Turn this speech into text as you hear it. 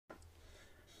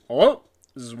Hello,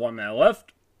 this is One Man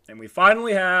Left, and we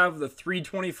finally have the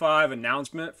 325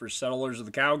 announcement for Settlers of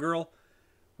the Cowgirl.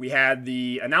 We had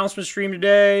the announcement stream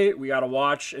today, we got to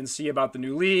watch and see about the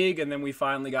new league, and then we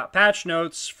finally got patch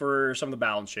notes for some of the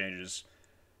balance changes.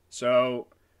 So,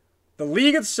 the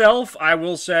league itself, I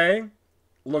will say,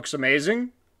 looks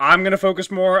amazing. I'm going to focus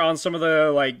more on some of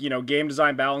the, game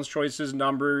design balance choices,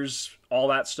 numbers, all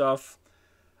that stuff.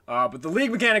 But the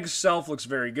league mechanics itself looks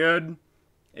very good.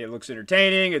 It looks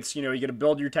entertaining. It's, you get to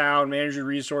build your town, manage your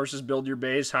resources, build your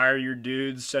base, hire your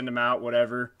dudes, send them out,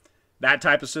 whatever. That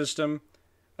type of system.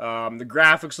 The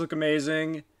graphics look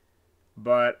amazing.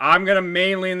 But I'm going to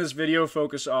mainly in this video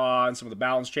focus on some of the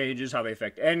balance changes, how they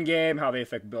affect endgame, how they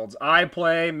affect builds I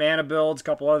play, mana builds, a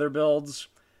couple other builds.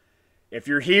 If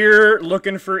you're here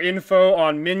looking for info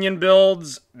on minion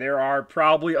builds, there are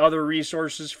probably other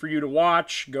resources for you to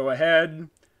watch. Go ahead.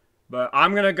 But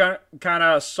I'm going to kind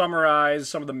of summarize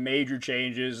some of the major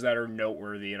changes that are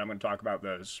noteworthy, and I'm going to talk about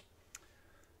those.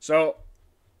 So,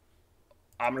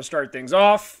 I'm going to start things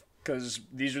off, because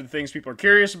these are the things people are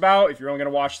curious about. If you're only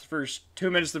going to watch the first 2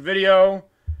 minutes of the video,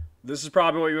 this is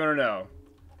probably what you want to know.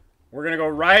 We're going to go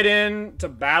right into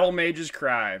Battle Mage's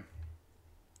Cry.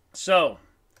 So,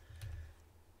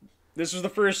 this is the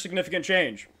first significant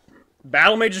change.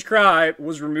 Battle Mage's Cry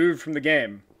was removed from the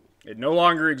game. It no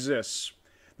longer exists.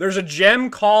 There's a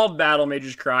gem called Battle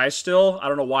Mage's Cry still. I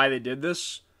don't know why they did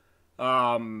this.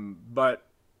 But,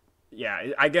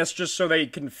 yeah, I guess just so they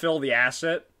can fill the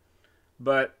asset.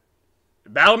 But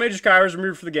Battle Mage's Cry was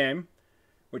removed from the game,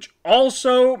 which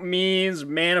also means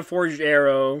Mana Forged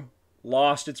Arrow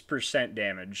lost its percent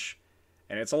damage.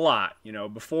 And it's a lot.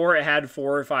 Before it had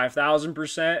 4,000 or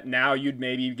 5,000%. Now you'd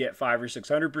maybe get 500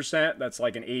 or 600%. That's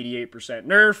like an 88%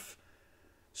 nerf.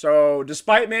 So,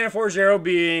 despite Mana Forged Arrow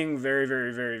being very,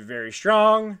 very, very, very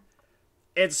strong,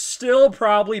 it's still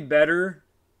probably better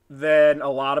than a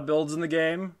lot of builds in the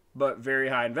game, but very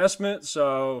high investment.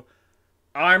 So,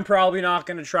 I'm probably not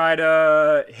going to try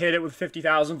to hit it with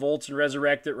 50,000 volts and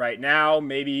resurrect it right now.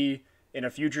 Maybe in a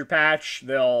future patch,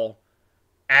 they'll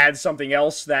add something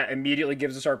else that immediately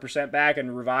gives us our percent back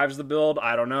and revives the build.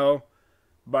 I don't know.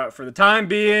 But for the time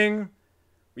being,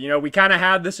 we kind of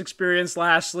had this experience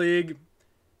last league.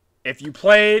 If you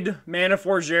played Mana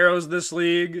Forged Arrows this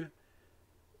league,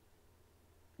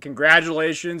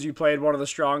 congratulations, you played one of the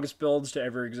strongest builds to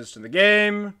ever exist in the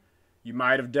game. You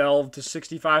might have delved to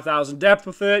 65,000 depth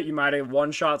with it. You might have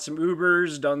one-shot some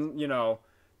Ubers, done,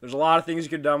 there's a lot of things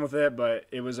you could have done with it, but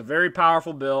it was a very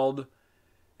powerful build,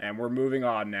 and we're moving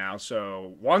on now.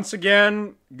 So, once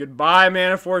again, goodbye,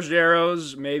 Mana Forged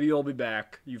Arrows. Maybe you'll be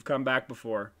back. You've come back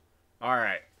before. All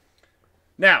right.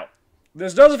 Now,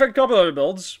 this does affect a couple other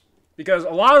builds. Because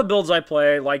a lot of the builds I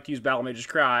play like to use Battle Mage's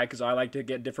Cry, because I like to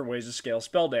get different ways to scale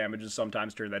spell damage and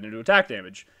sometimes turn that into attack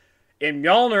damage. In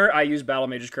Mjolnir, I use Battle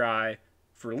Mage's Cry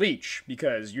for Leech,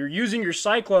 because you're using your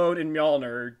Cyclone in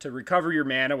Mjolnir to recover your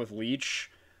mana with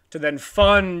Leech, to then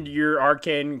fund your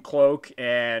Arcane Cloak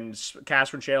and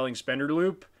Cast when Channeling Spender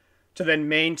Loop, to then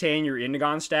maintain your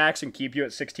Indigon stacks and keep you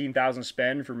at 16,000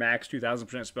 spend for max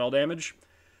 2,000% spell damage.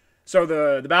 So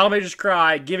the Battle Mage's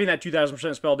Cry, giving that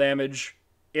 2,000% spell damage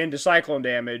into Cyclone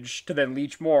damage to then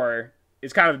leech more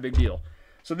is kind of a big deal.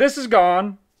 So this is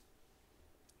gone.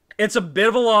 It's a bit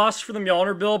of a loss for the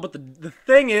Mjolnir build, but the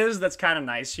thing is that's kind of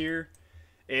nice here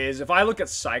is if I look at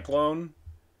Cyclone,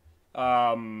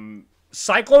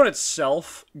 Cyclone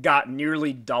itself got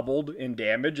nearly doubled in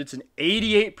damage. It's an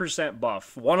 88%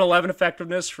 buff, 111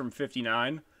 effectiveness from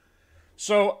 59.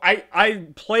 So I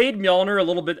played Mjolnir a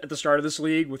little bit at the start of this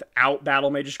league without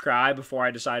Battle Mage's Cry before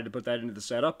I decided to put that into the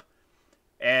setup.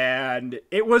 And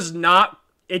it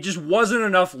just wasn't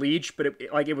enough leech, but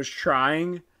it was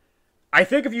trying. I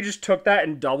think if you just took that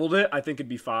and doubled it, I think it'd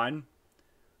be fine.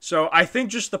 So I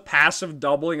think just the passive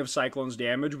doubling of Cyclone's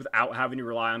damage without having to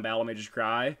rely on Battle Mage's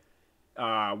Cry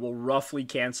will roughly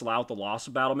cancel out the loss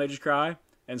of Battle Mage's Cry.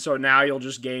 And so now you'll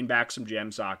just gain back some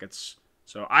gem sockets.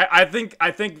 So I think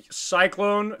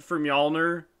Cyclone for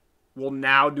Mjolnir will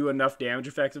now do enough damage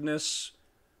effectiveness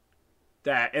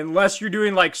that unless you're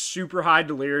doing super high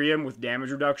delirium with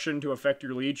damage reduction to affect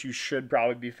your leech, you should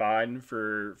probably be fine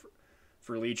for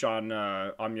leech on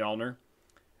Mjolnir.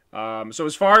 So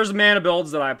as far as the mana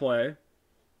builds that I play,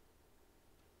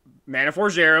 Mana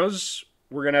Forged Arrows,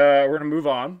 we're gonna move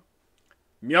on.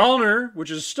 Mjolnir, which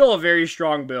is still a very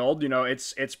strong build,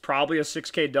 it's probably a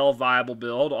 6k delve viable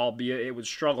build, albeit it would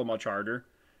struggle much harder.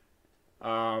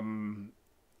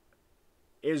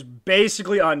 Is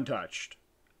basically untouched.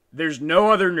 There's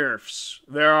no other nerfs.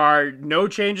 There are no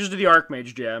changes to the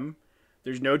Archmage gem.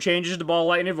 There's no changes to Ball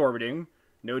Lightning of Orbiting.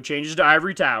 No changes to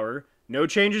Ivory Tower. no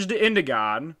changes to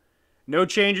Indigon, no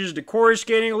changes to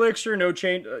Coruscating Elixir,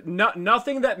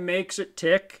 nothing that makes it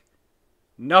tick.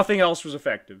 Nothing else was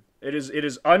effective. It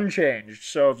is unchanged.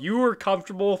 So if you were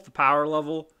comfortable with the power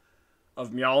level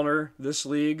of Mjolnir this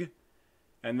league,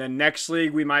 and then next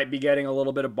league we might be getting a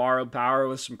little bit of borrowed power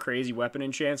with some crazy weapon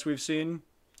enchants we've seen,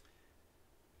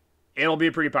 it'll be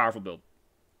a pretty powerful build.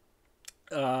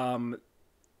 There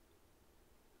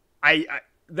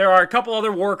are a couple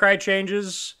other Warcry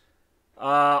changes.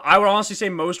 I would honestly say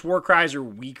most Warcries are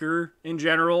weaker in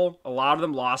general. A lot of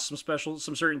them lost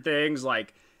some certain things,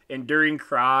 like Enduring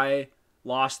Cry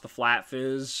lost the Flat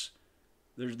Fizz.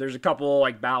 There's a couple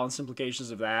like balance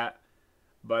implications of that.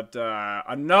 But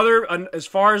as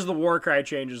far as the Warcry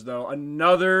changes though,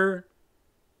 another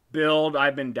build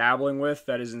I've been dabbling with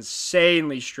that is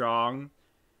insanely strong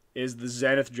is the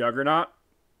Zenith Juggernaut.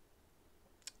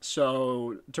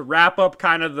 So to wrap up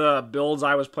kind of the builds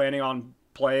I was planning on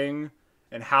playing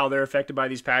and how they're affected by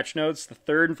these patch notes, the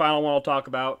third and final one I'll talk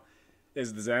about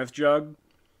is the Zenith Jug.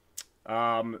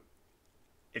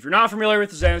 If you're not familiar with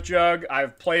the Zenith Jug,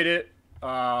 I've played it.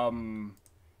 Well,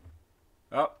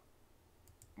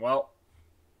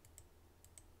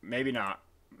 maybe not.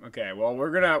 Okay, well we're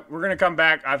gonna come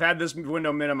back. I've had this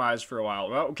window minimized for a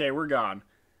while. Well, okay, we're gone.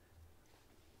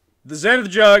 The Zenith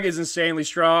Jug is insanely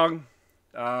strong.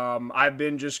 I've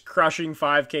been just crushing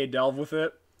 5k Delve with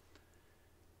it.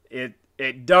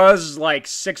 It does like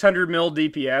 600 mil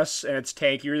DPS, and it's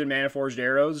tankier than Mana Forged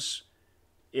Arrows.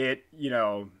 It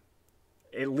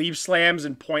leap slams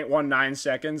in 0.19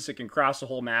 seconds. It can cross the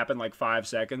whole map in like 5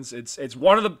 seconds. It's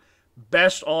one of the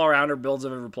best all-arounder builds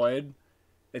I've ever played.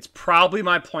 It's probably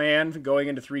my plan going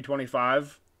into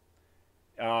 325.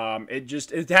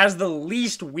 It has the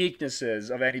least weaknesses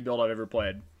of any build I've ever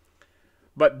played.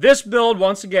 But this build,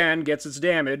 once again, gets its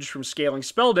damage from scaling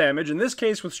spell damage, in this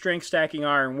case with strength stacking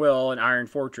Iron Will and Iron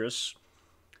Fortress,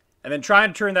 and then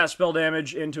trying to turn that spell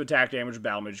damage into attack damage with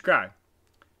Battle Mage's Cry.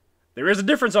 There is a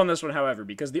difference on this one, however,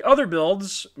 because the other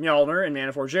builds, Mjolnir and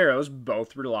Mana Forged Arrows,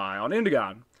 both rely on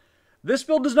Indigon. This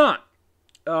build does not.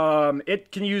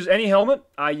 It can use any helmet.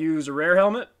 I use a rare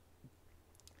helmet.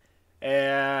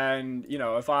 And, you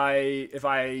know, if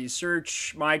I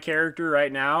search my character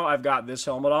right now, I've got this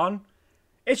helmet on.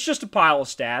 It's just a pile of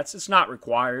stats. It's not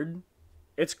required.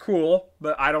 It's cool,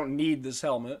 but I don't need this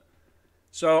helmet.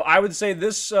 So I would say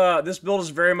this build is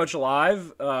very much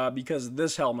alive because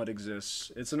this helmet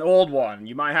exists. It's an old one.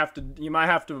 You might have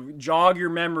to jog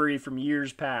your memory from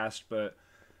years past, but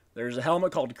there's a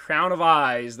helmet called Crown of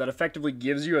Eyes that effectively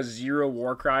gives you a 0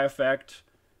 Warcry effect,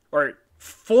 or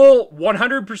full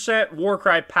 100%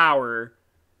 Warcry power,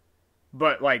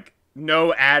 but like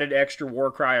no added extra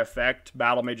Warcry effect,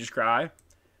 Battle Mage's Cry.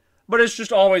 But it's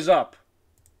just always up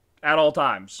at all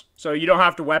times. So you don't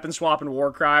have to weapon swap in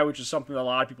Warcry, which is something that a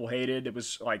lot of people hated. It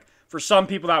was like, for some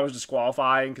people that was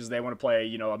disqualifying because they want to play,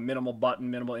 you know, a minimal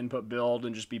button, minimal input build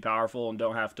and just be powerful and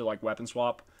don't have to like weapon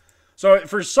swap. So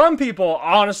for some people,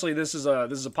 honestly, this is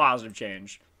a positive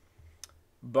change.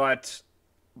 But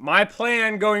my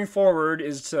plan going forward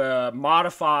is to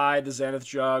modify the Zenith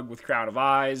Jug with Crown of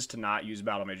Eyes to not use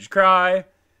Battle Mage's Cry.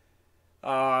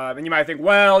 And you might think,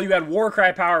 well, you had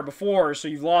Warcry power before, so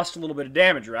you've lost a little bit of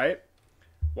damage, right?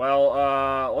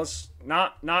 Well,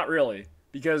 not really.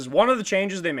 Because one of the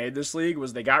changes they made this league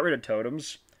was they got rid of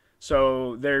totems.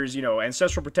 So there's, you know,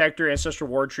 Ancestral Protector, Ancestral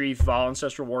War Chief, Vol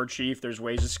Ancestral War Chief. There's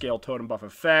ways to scale totem buff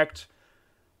effect.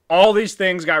 All these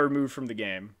things got removed from the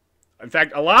game. In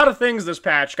fact, a lot of things this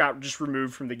patch got just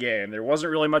removed from the game. There wasn't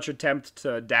really much attempt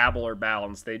to dabble or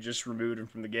balance. They just removed them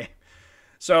from the game.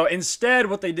 So instead,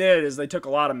 what they did is they took a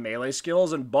lot of melee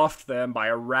skills and buffed them by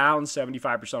around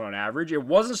 75% on average. It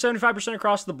wasn't 75%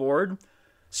 across the board.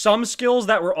 Some skills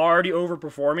that were already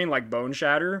overperforming, like Bone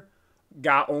Shatter,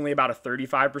 got only about a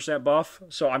 35% buff.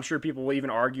 So I'm sure people will even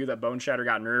argue that Bone Shatter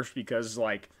got nerfed because,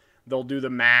 like, they'll do the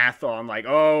math on, like,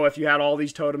 oh, if you had all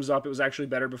these totems up, it was actually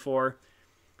better before.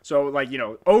 So, like, you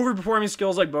know, overperforming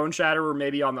skills like Bone Shatter were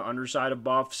maybe on the underside of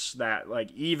buffs that,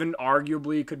 like, even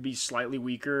arguably could be slightly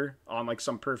weaker on, like,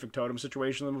 some perfect totem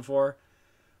situation than before.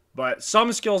 But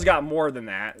some skills got more than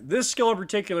that. This skill in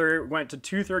particular went to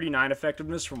 239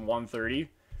 effectiveness from 130,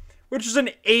 which is an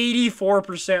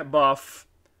 84% buff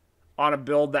on a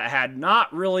build that had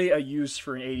not really a use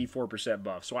for an 84%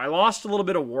 buff. So I lost a little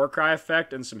bit of Warcry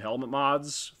effect and some helmet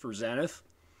mods for Zenith.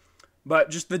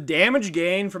 But just the damage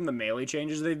gain from the melee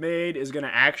changes they've made is going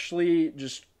to actually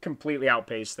just completely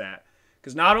outpace that.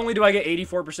 Because not only do I get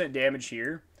 84% damage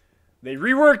here, they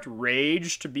reworked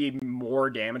Rage to be more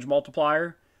damage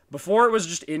multiplier. Before it was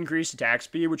just increased attack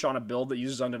speed, which on a build that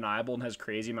uses Undeniable and has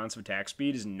crazy amounts of attack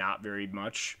speed is not very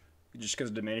much just because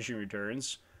of diminishing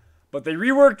returns. But they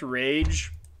reworked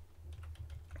Rage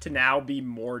to now be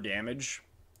more damage.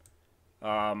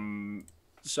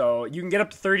 So you can get up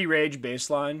to 30 Rage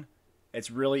baseline. It's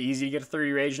really easy to get to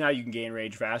 30 Rage now. You can gain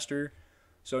Rage faster.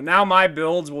 So now my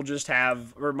builds will just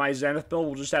have, or my Zenith build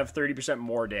will just have 30%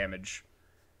 more damage.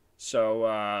 So,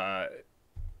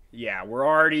 yeah, we're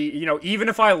already, you know, even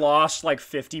if I lost like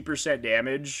 50%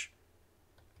 damage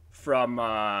from,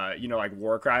 you know, like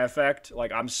Warcry effect,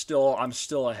 like I'm still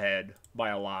ahead by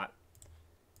a lot.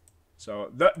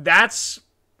 So that's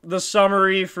the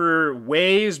summary for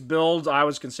ways builds I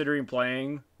was considering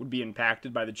playing would be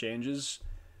impacted by the changes.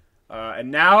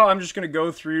 And now I'm just going to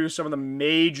go through some of the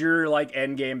major like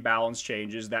endgame balance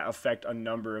changes that affect a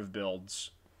number of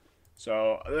builds.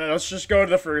 So let's just go to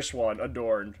the first one,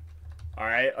 Adorned.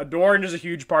 Alright, Adorned is a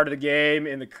huge part of the game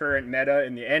in the current meta,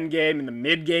 in the endgame, in the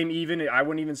mid-game even. I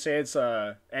wouldn't even say it's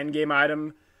a endgame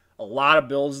item. A lot of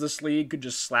builds this league could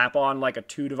just slap on like a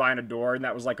 2 Divine Adorn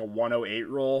that was like a 108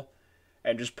 roll.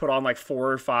 And just put on like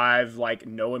 4 or 5 like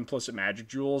no implicit magic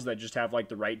jewels that just have like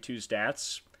the right 2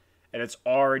 stats. And it's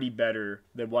already better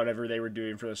than whatever they were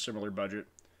doing for a similar budget.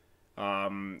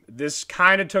 This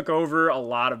kind of took over a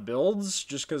lot of builds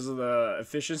just because of the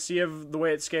efficiency of the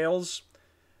way it scales.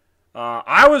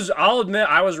 I'll admit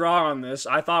I was wrong on this.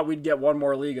 I thought we'd get one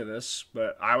more league of this,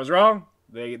 but I was wrong.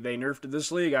 They nerfed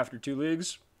this league after 2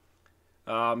 leagues.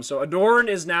 So Adorned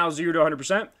is now 0 to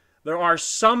 100%. There are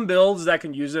some builds that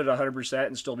can use it at 100%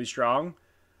 and still be strong.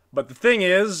 But the thing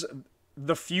is,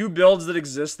 the few builds that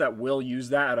exist that will use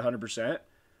that at 100%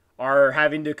 are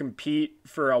having to compete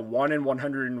for a 1 in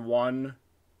 101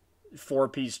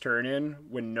 4-piece turn-in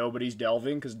when nobody's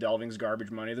delving, because delving's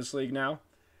garbage money this league now.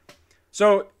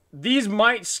 So these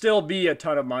might still be a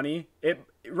ton of money.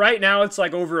 Right now it's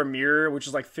like over a mirror, which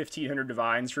is like 1,500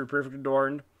 divines for a Perfect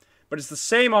Adorned. But it's the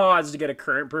same odds to get a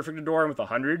current Perfect Adorned with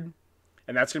 100.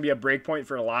 And that's going to be a breakpoint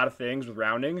for a lot of things with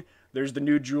rounding. There's the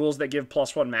new jewels that give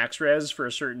 +1 max res for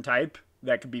a certain type.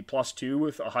 That could be +2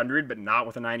 with 100, but not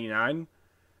with a 99.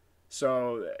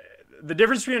 So the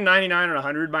difference between a 99 and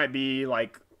 100 might be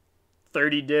like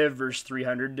 30 div versus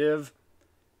 300 div.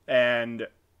 And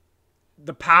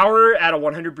the power at a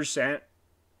 100%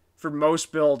 for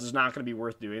most builds is not going to be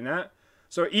worth doing that.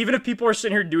 So even if people are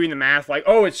sitting here doing the math like,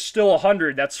 oh, it's still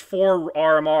 100, that's 4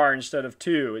 RMR instead of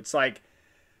 2. It's like,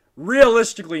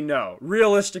 realistically, no.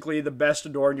 Realistically, the best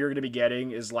Adorned you're going to be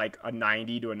getting is like a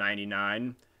 90 to a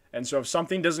 99. And so if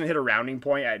something doesn't hit a rounding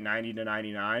point at 90 to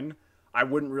 99, I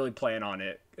wouldn't really plan on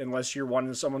it. Unless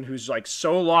you're someone who's like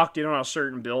so locked in on a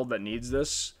certain build that needs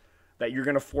this, that you're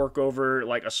going to fork over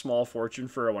like a small fortune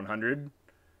for a 100.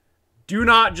 Do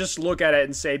not just look at it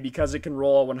and say because it can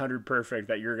roll a 100 perfect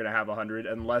that you're going to have 100,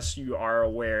 unless you are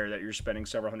aware that you're spending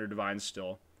several hundred divines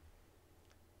still.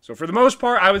 So for the most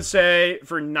part, I would say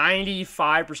for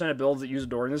 95% of builds that use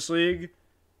Adorn in this league,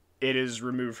 it is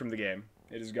removed from the game.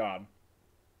 It is gone.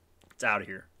 It's out of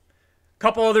here. A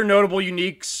couple other notable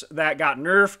uniques that got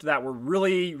nerfed that were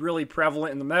really, really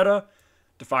prevalent in the meta.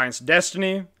 Defiance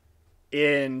Destiny.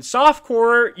 In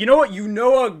softcore, you know what? You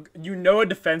know a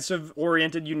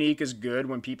defensive-oriented unique is good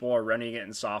when people are running it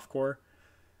in softcore.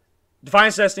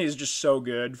 Defiance Destiny is just so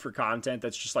good for content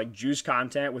that's just like juice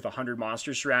content with 100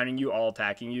 monsters surrounding you, all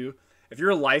attacking you. If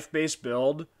you're a life-based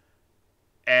build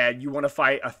and you want to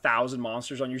fight 1,000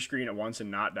 monsters on your screen at once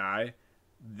and not die,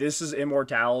 this is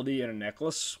immortality in a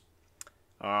necklace.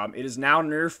 It is now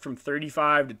nerfed from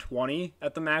 35 to 20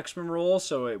 at the maximum roll,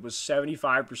 so it was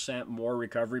 75% more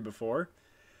recovery before.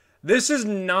 This is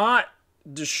not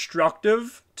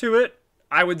destructive to it.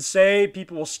 I would say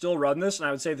people will still run this, and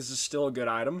I would say this is still a good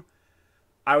item.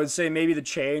 I would say maybe the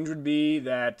change would be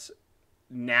that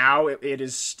now it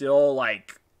is still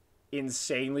like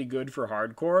insanely good for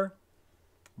hardcore,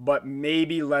 but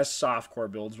maybe less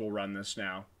softcore builds will run this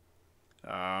now.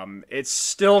 It's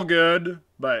still good,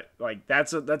 but like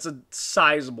that's a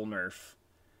sizable nerf.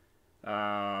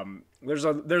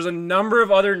 There's a number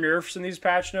of other nerfs in these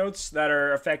patch notes that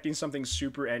are affecting something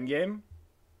super endgame.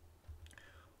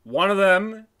 One of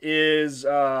them is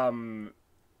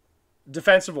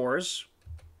defensive ores.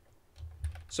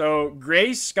 So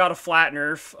Grace got a flat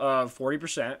nerf of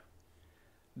 40%.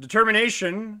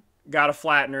 Determination got a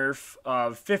flat nerf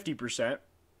of 50%.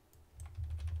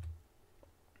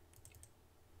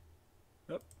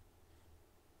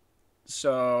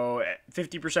 So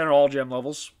 50% of all gem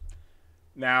levels.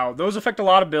 Now, those affect a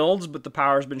lot of builds, but the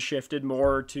power's been shifted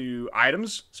more to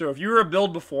items. So if you were a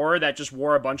build before that just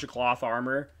wore a bunch of cloth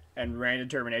armor and ran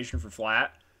determination for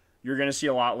flat, you're going to see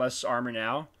a lot less armor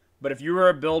now. But if you were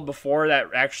a build before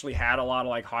that actually had a lot of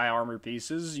like high armor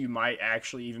pieces, you might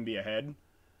actually even be ahead.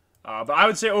 But I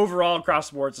would say overall, across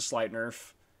the board, it's a slight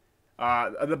nerf.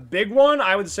 The big one,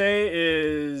 I would say,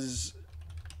 is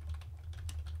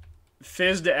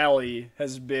Fizz to Ellie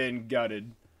has been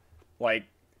gutted. Like,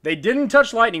 they didn't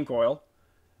touch Lightning Coil,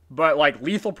 but, like,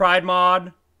 Lethal Pride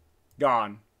mod,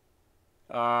 gone.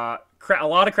 A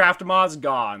lot of crafted mods,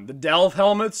 gone. The Delve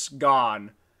helmets,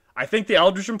 gone. I think the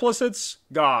Eldritch Implicits,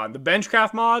 gone. The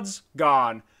Benchcraft mods,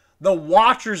 gone. The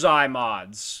Watcher's Eye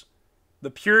mods. The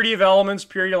Purity of Elements,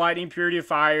 Purity of Lightning, Purity of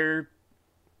Fire,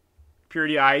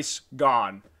 Purity of Ice,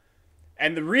 gone.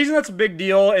 And the reason that's a big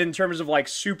deal in terms of, like,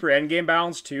 super endgame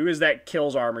balance, too, is that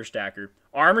kills Armor Stacker.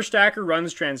 Armor Stacker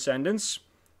runs Transcendence,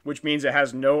 which means it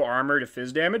has no armor to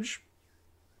Fizz damage.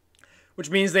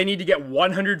 Which means they need to get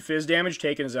 100 Fizz damage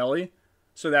taken as Ellie,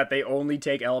 so that they only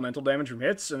take elemental damage from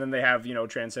hits, and then they have, you know,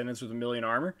 Transcendence with 1,000,000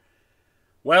 armor.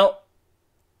 Well,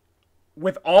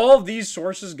 with all of these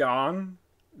sources gone,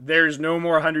 there's no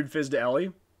more 100 Fizz to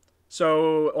Ellie.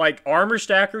 So, like, Armor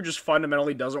Stacker just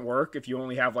fundamentally doesn't work if you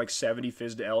only have, like, 70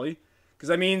 Fizz to Ellie. Because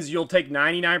that means you'll take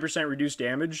 99% reduced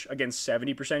damage against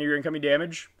 70% of your incoming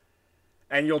damage.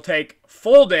 And you'll take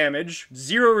full damage,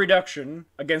 0 reduction,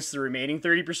 against the remaining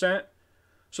 30%.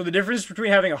 So the difference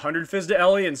between having 100 Fizz to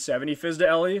Ellie and 70 Fizz to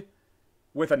Ellie,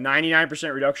 with a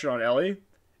 99% reduction on Ellie,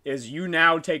 is you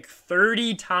now take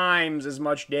 30 times as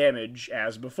much damage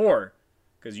as before.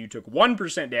 Because you took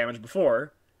 1% damage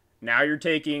before. Now you're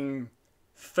taking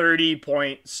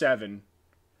 30.7.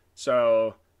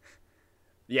 So,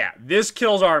 yeah, this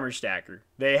kills Armor Stacker.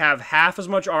 They have half as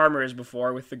much armor as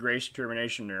before with the Grace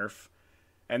Determination nerf.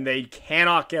 And they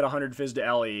cannot get 100 Fizz to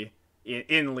Ellie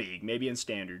in League, maybe in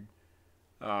Standard.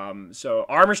 So,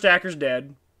 Armor Stacker's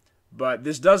dead. But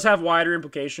this does have wider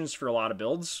implications for a lot of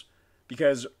builds.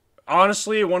 Because,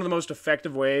 honestly, one of the most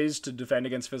effective ways to defend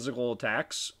against physical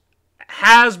attacks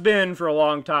has been, for a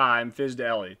long time, Fizz to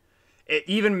Ellie. It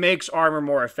even makes armor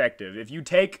more effective. If you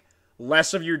take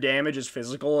less of your damage as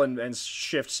physical and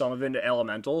shift some of it into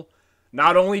elemental,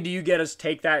 not only do you get to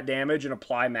take that damage and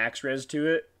apply max res to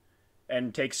it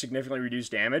and take significantly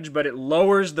reduced damage, but it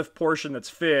lowers the portion that's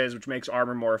Fizz, which makes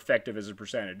armor more effective as a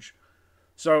percentage.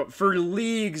 So for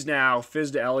leagues now,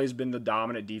 Fizz to Ellie has been the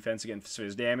dominant defense against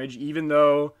Fizz damage, even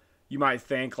though you might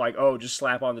think, like, oh, just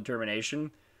slap on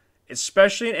Determination.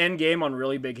 Especially in endgame on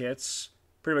really big hits,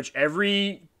 pretty much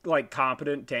every, like,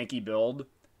 competent tanky build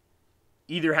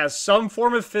either has some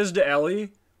form of Fizz to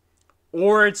Ellie,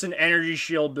 or it's an energy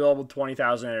shield build with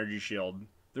 20,000 energy shield.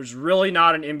 There's really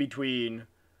not an in-between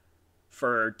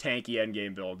for tanky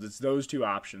endgame builds. It's those two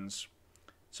options.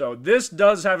 So this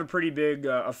does have a pretty big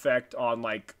effect on,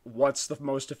 like, what's the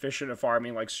most efficient at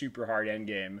farming, like, super hard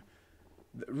endgame.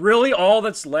 Really, all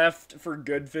that's left for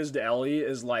good Fizz to Ellie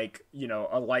is, like, you know,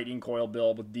 a Lightning Coil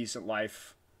build with decent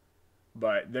life.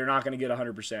 But they're not going to get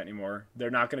 100% anymore. They're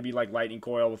not going to be like Lightning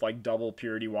Coil with, like, double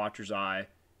Purity Watcher's Eye,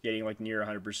 getting, like, near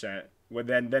 100%. Well,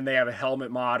 then they have a Helmet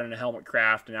mod and a Helmet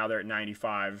Craft, and now they're at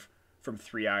 95 from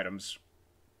 3 items.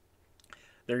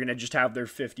 They're going to just have their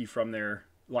 50 from their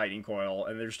Lightning Coil,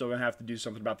 and they're still going to have to do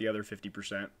something about the other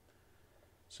 50%.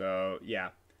 So,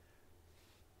 yeah.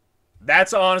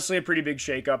 That's honestly a pretty big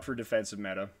shakeup for defensive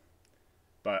meta.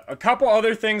 But a couple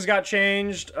other things got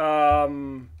changed.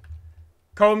 Combs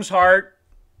Heart,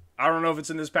 I don't know if it's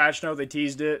in this patch note, they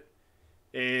teased it,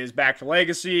 is back to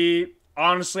Legacy.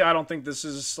 Honestly, I don't think this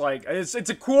is, like, it's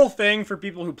a cool thing for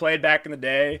people who played back in the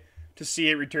day to see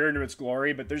it return to its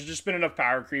glory, but there's just been enough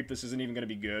power creep, this isn't even going to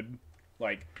be good.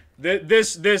 Like,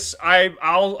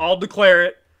 I'll declare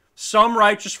it. Some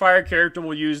Righteous Fire character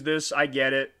will use this, I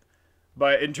get it.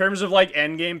 But in terms of, like,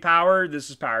 endgame power, this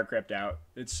is power crept out.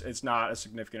 It's not a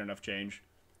significant enough change.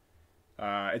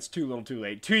 It's too little too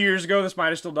late. 2 years ago, this might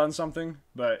have still done something,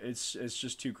 but it's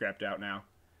just too crept out now.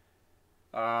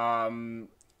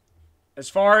 As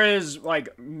far as,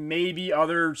 like, maybe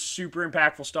other super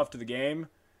impactful stuff to the game,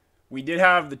 we did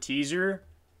have the teaser.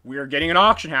 We are getting an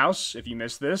auction house. If you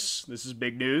missed this, this is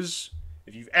big news.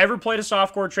 If you've ever played a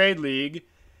softcore trade league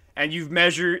and you've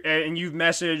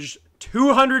messaged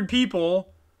 200 people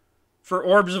for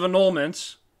Orbs of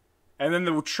Annulment, and then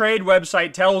the trade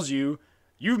website tells you,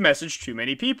 you've messaged too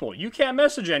many people. You can't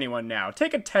message anyone now.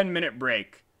 Take a 10-minute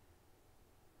break.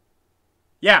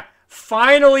 Yeah,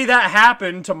 finally that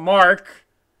happened to Mark,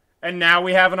 and now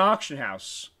we have an auction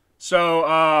house. So,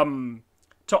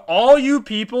 to all you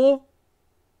people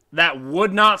that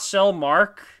would not sell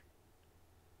Mark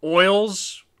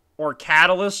oils or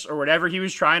catalysts or whatever he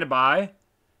was trying to buy,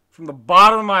 from the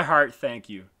bottom of my heart, thank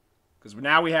you. Because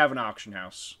now we have an auction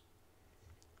house.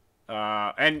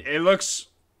 And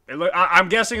I'm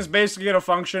guessing it's basically going to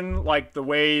function like the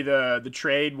way the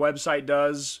trade website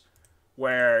does,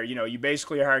 where, you know, you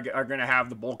basically are going to have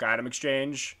the bulk item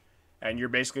exchange, and you're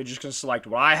basically just going to select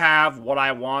what I have, what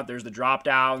I want. There's the drop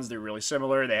downs. They're really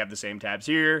similar. They have the same tabs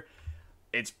here.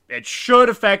 It should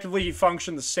effectively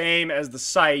function the same as the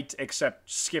site, except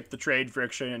skip the trade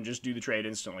friction and just do the trade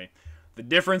instantly. The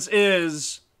difference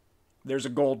is there's a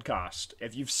gold cost.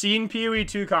 If you've seen PoE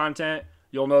 2 content,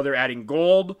 you'll know they're adding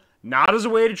gold, not as a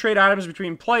way to trade items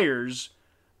between players,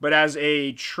 but as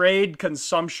a trade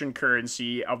consumption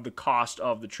currency of the cost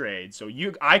of the trade. So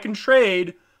I can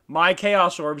trade my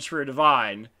Chaos Orbs for a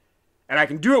Divine, and I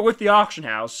can do it with the auction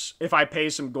house if I pay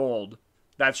some gold.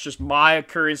 That's just my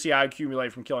currency I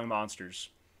accumulate from killing monsters.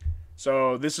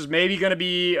 So this is maybe going to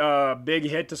be a big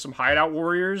hit to some hideout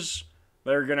warriors.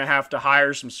 They're going to have to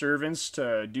hire some servants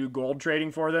to do gold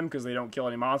trading for them because they don't kill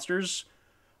any monsters.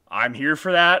 I'm here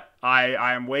for that.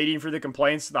 I am waiting for the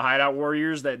complaints of the hideout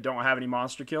warriors that don't have any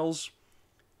monster kills.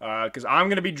 Because I'm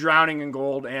going to be drowning in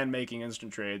gold and making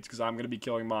instant trades because I'm going to be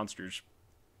killing monsters.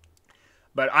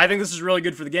 But I think this is really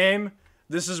good for the game.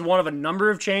 This is one of a number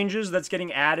of changes that's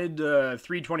getting added to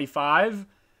 325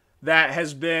 that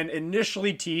has been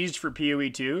initially teased for PoE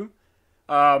 2.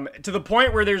 To the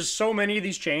point where there's so many of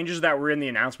these changes that were in the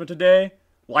announcement today,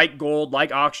 like gold,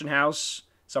 like auction house,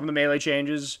 some of the melee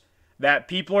changes, that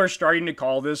people are starting to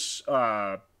call this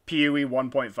PoE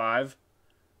 1.5.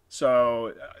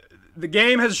 So the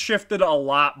game has shifted a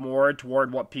lot more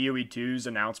toward what PoE 2's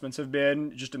announcements have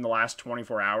been just in the last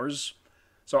 24 hours.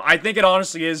 So I think it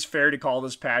honestly is fair to call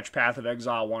this patch Path of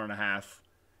Exile 1.5.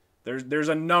 There's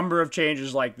a number of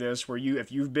changes like this where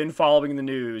if you've been following the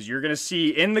news, you're going to see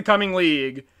in the coming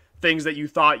league things that you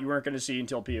thought you weren't going to see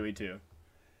until PoE 2.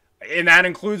 And that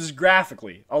includes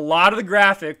graphically. A lot of the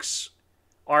graphics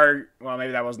are, well,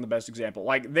 maybe that wasn't the best example.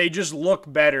 Like, they just look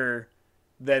better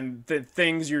than the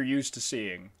things you're used to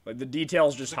seeing. Like, the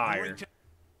detail's just higher.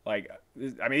 Like,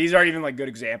 I mean, these aren't even, like, good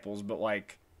examples, but,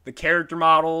 like, the character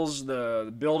models,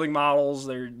 the building models,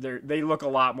 they look a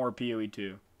lot more PoE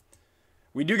 2.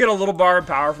 We do get a little borrowed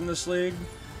power from this league.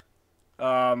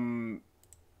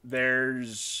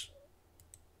 There's...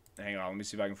 Hang on, let me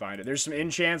see if I can find it. There's some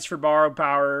enchants for borrowed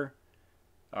power.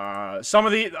 Some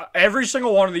of the... Every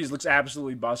single one of these looks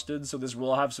absolutely busted, so this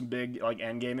will have some big, like,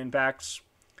 endgame impacts.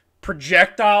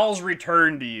 Projectiles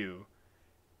return to you.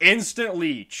 Instant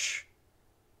leech.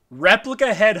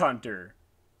 Replica headhunter.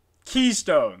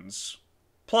 Keystones.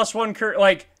 +1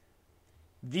 like,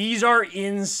 these are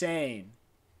insane.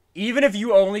 Even if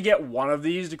you only get one of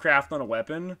these to craft on a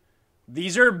weapon,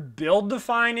 these are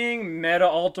build-defining,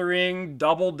 meta-altering,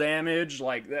 double damage.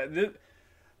 Like,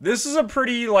 this is a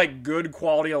pretty, like, good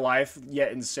quality of life,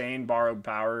 yet insane borrowed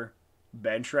power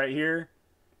bench right here.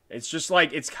 It's just,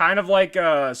 like, it's kind of like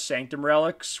Sanctum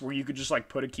Relics, where you could just, like,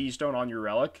 put a keystone on your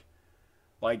relic.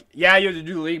 Like, yeah, you have to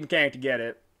do the league mechanic to get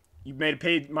it. You might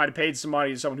have paid some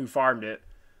money to someone who farmed it.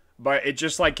 But it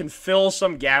just, like, can fill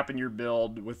some gap in your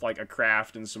build with, like, a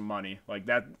craft and some money. Like,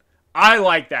 that... I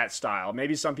like that style.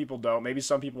 Maybe some people don't. Maybe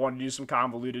some people want to do some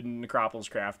convoluted Necropolis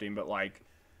crafting. But, like,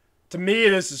 to me,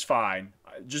 this is fine.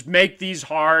 Just make these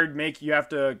hard. You have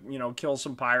to, you know, kill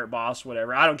some pirate boss,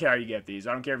 whatever. I don't care how you get these.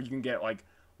 I don't care if you can get, like,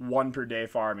 1 per day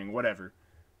farming. Whatever.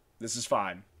 This is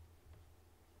fine.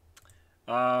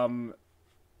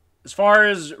 As far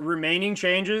as remaining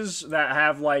changes that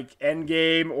have, like,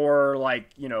 endgame or, like,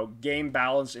 you know, game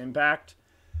balance impact,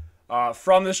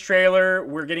 from this trailer,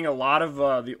 we're getting a lot of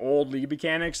the old league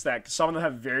mechanics that some of them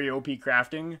have very OP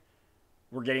crafting.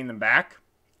 We're getting them back.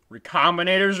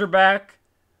 Recombinators are back.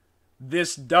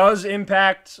 This does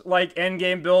impact, like,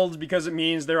 endgame builds because it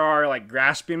means there are, like,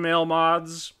 grasping mail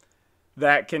mods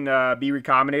that can be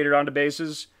recombinated onto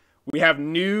bases. We have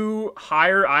new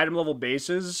higher item level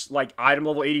bases, like item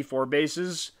level 84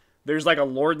 bases. There's like a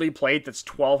lordly plate that's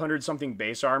 1200 something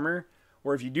base armor,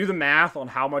 where if you do the math on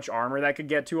how much armor that could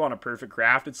get to on a perfect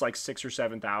craft, it's like 6,000 or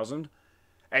 7,000.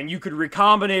 And you could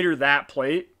recombinator that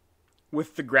plate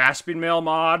with the grasping mail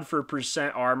mod for %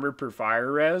 armor per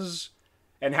fire res,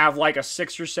 and have like a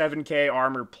 6 or 7k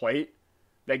armor plate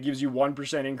that gives you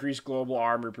 1% increased global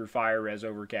armor per fire res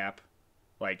over cap.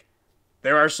 Like,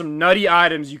 there are some nutty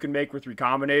items you can make with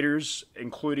recombinators,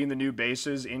 including the new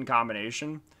bases in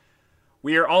combination.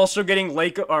 We are also getting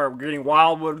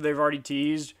Wildwood, they've already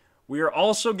teased. We are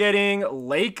also getting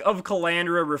Lake of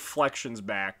Calandra Reflections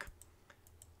back.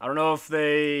 I don't know if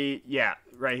they... Yeah,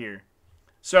 right here.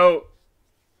 So,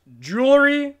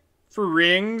 jewelry for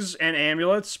rings and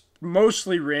amulets.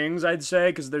 Mostly rings, I'd say,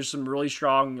 because there's some really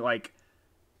strong, like,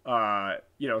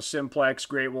 you know, Simplex,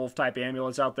 Great Wolf type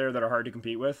amulets out there that are hard to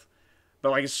compete with.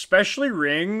 But, like, especially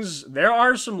rings, there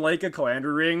are some Lake of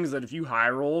Calandra rings that if you high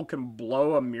roll can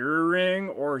blow a mirror ring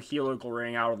or a helical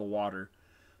ring out of the water.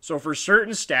 So for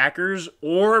certain stackers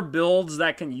or builds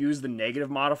that can use the negative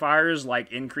modifiers,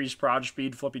 like increased proj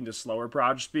speed flipping to slower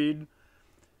proj speed,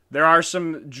 there are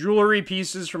some jewelry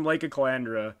pieces from Lake of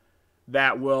Calandra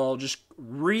that will just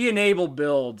re-enable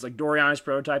builds, like Doriana's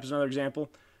Prototype is another example,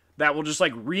 that will just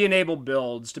like re-enable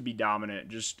builds to be dominant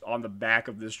just on the back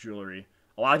of this jewelry.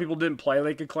 A lot of people didn't play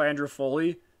Lake of Calandra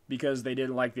fully because they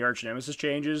didn't like the Arch Nemesis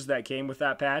changes that came with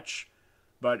that patch.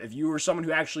 But if you were someone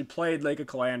who actually played Lake of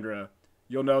Calandra,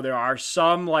 you'll know there are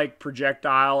some like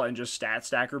projectile and just stat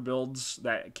stacker builds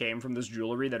that came from this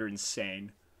jewelry that are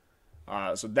insane.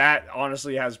 So that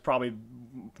honestly has probably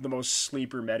the most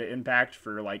sleeper meta impact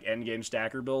for like endgame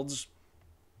stacker builds.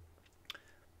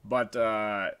 But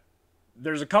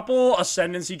there's a couple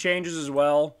ascendancy changes as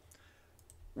well.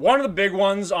 One of the big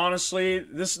ones, honestly,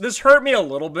 this hurt me a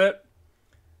little bit,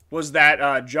 was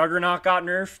that Juggernaut got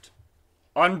nerfed.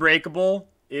 Unbreakable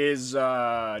is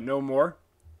no more.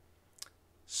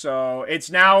 So it's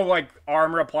now like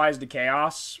armor applies to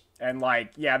chaos, and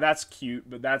like, yeah, that's cute,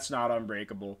 but that's not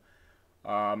unbreakable.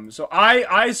 So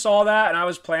I saw that, and I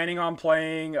was planning on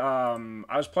playing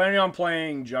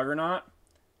Juggernaut,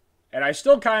 and I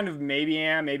still kind of maybe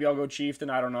am. Maybe I'll go Chieftain.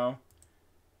 I don't know.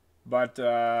 But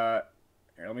here,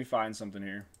 let me find something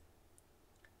here.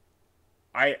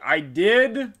 I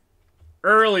did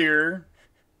earlier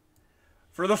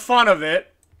for the fun of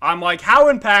it. I'm like, how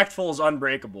impactful is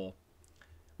Unbreakable?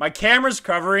 My camera's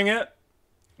covering it,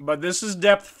 but this is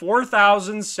depth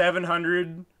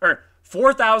 4,700 or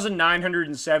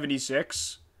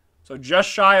 4,976, so just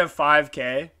shy of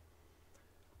 5K.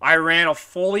 I ran a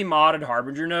fully modded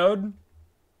Harbinger node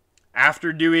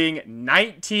after doing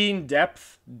 19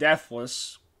 depth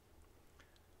deathless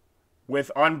with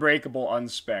Unbreakable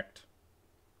unspec'd.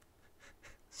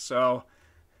 So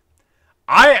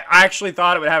I actually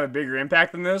thought it would have a bigger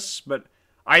impact than this, but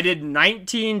I did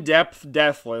 19 depth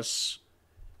deathless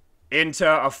into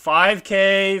a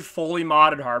 5K fully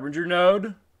modded Harbinger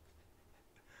node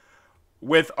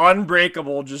with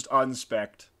Unbreakable just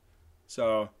unspec'd.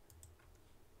 So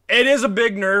it is a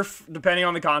big nerf depending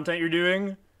on the content you're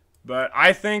doing, but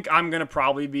I think I'm gonna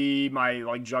probably be my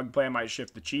like jug plan might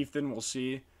shift to Chieftain. We'll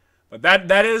see, but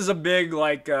that is a big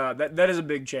like that is a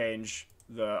big change.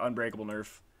 The Unbreakable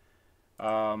nerf.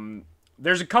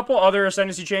 There's a couple other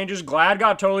Ascendancy changes. Glad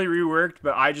got totally reworked,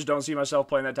 but I just don't see myself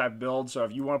playing that type of build. So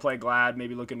if you want to play Glad,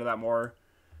 maybe look into that more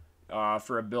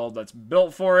for a build that's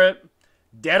built for it.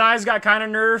 Deadeye's got kind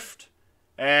of nerfed.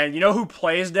 And you know who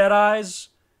plays Deadeye's?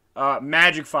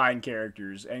 Magic Find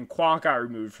characters. And Quank got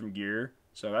removed from gear.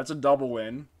 So that's a double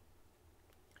win.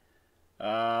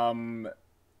 There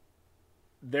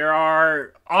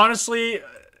are, honestly,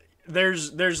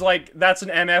 there's like, that's an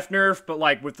MF nerf, but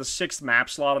like with the 6th map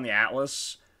slot on the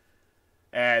Atlas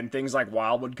and things like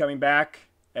Wildwood coming back,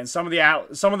 and some of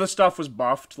the stuff was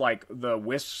buffed, like the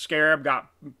Wisp Scarab got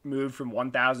moved from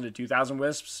 1,000 to 2,000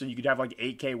 Wisps, so you could have like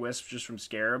 8K Wisps just from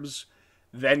Scarabs,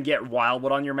 then get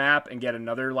Wildwood on your map and get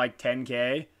another like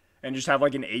 10K, and just have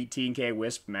like an 18K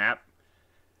Wisp map.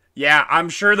 Yeah, I'm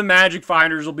sure the Magic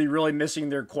Finders will be really missing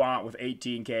their quant with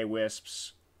 18K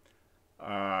Wisps.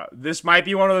 This might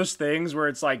be one of those things where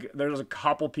it's like there's a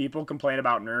couple people complain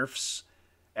about nerfs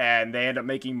and they end up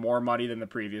making more money than the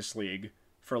previous league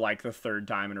for like the 3rd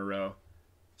time in a row.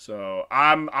 So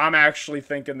I'm actually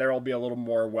thinking there will be a little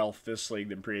more wealth this league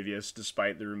than previous,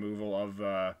 despite the removal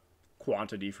of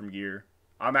quantity from gear.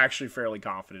 I'm actually fairly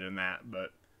confident in that, but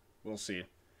we'll see.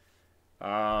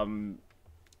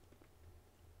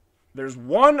 There's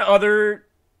one other.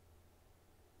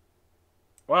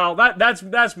 Well,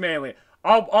 that's mainly.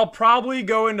 I'll probably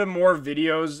go into more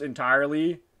videos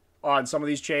entirely on some of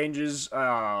these changes.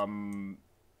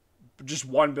 Just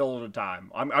one build at a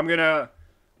time. I'll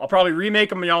probably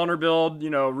remake a Mjolnir build,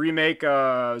 remake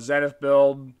a Zenith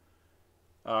build.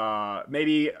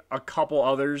 Maybe a couple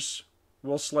others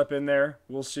will slip in there.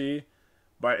 We'll see.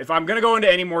 But if I'm gonna go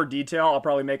into any more detail, I'll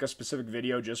probably make a specific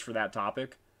video just for that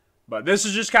topic. But this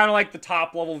is just kind of like the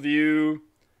top level view.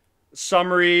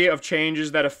 Summary of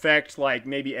changes that affect like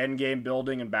maybe endgame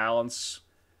building and balance.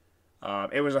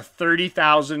 It was a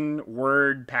 30,000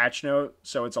 word patch note,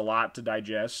 so it's a lot to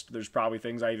digest. There's probably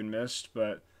things I even missed,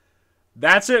 but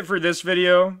that's it for this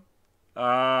video.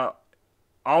 I'll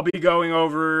be going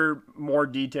over more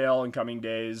detail in coming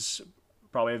days.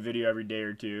 Probably a video every day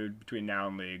or two between now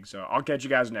and league. So I'll catch you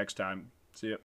guys next time. See ya.